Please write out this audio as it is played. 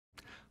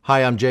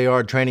Hi, I'm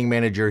JR, training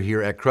manager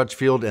here at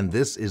Crutchfield, and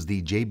this is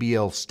the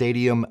JBL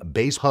Stadium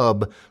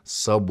BassHub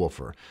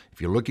subwoofer.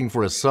 If you're looking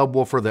for a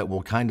subwoofer that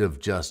will kind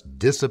of just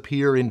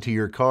disappear into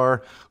your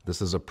car,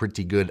 this is a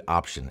pretty good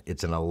option.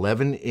 It's an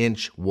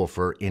 11-inch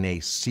woofer in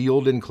a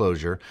sealed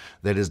enclosure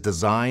that is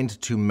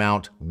designed to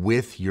mount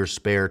with your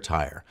spare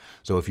tire.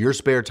 So if your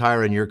spare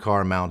tire in your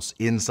car mounts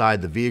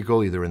inside the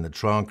vehicle, either in the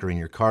trunk or in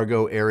your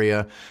cargo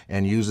area,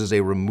 and uses a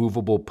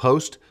removable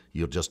post,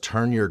 you'll just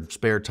turn your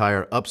spare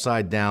tire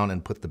upside down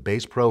and put the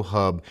Bass Pro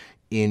hub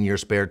in your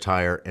spare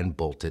tire and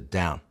bolt it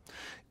down.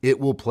 It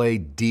will play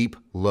deep,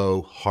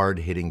 low,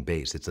 hard-hitting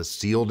bass. It's a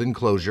sealed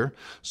enclosure,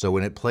 so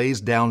when it plays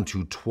down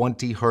to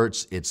 20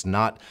 hertz, it's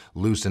not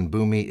loose and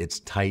boomy, it's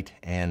tight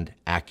and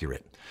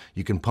accurate.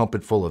 You can pump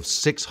it full of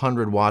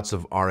 600 watts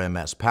of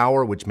RMS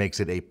power, which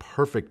makes it a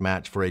perfect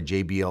match for a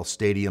JBL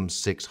Stadium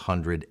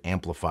 600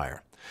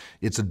 amplifier.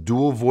 It's a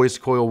dual voice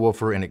coil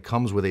woofer, and it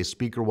comes with a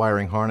speaker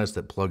wiring harness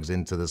that plugs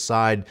into the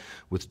side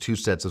with 2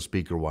 sets of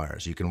speaker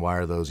wires. You can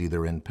wire those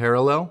either in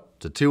parallel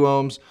to 2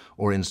 ohms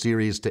or in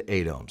series to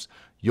 8 ohms.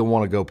 You'll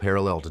want to go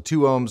parallel to 2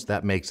 ohms.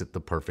 That makes it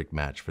the perfect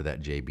match for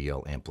that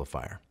JBL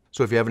amplifier.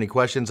 So if you have any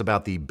questions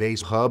about the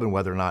BassHub and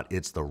whether or not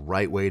it's the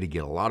right way to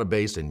get a lot of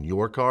bass in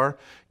your car,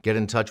 get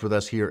in touch with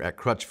us here at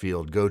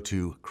Crutchfield. Go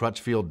to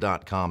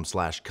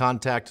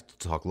crutchfield.com/contact to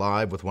talk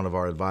live with one of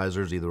our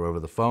advisors, either over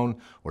the phone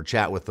or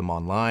chat with them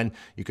online.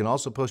 You can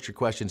also post your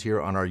questions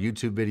here on our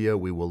YouTube video.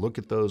 We will look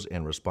at those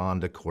and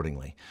respond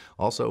accordingly.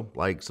 Also,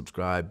 like,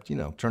 subscribe,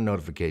 turn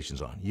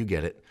notifications on. You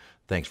get it.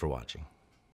 Thanks for watching.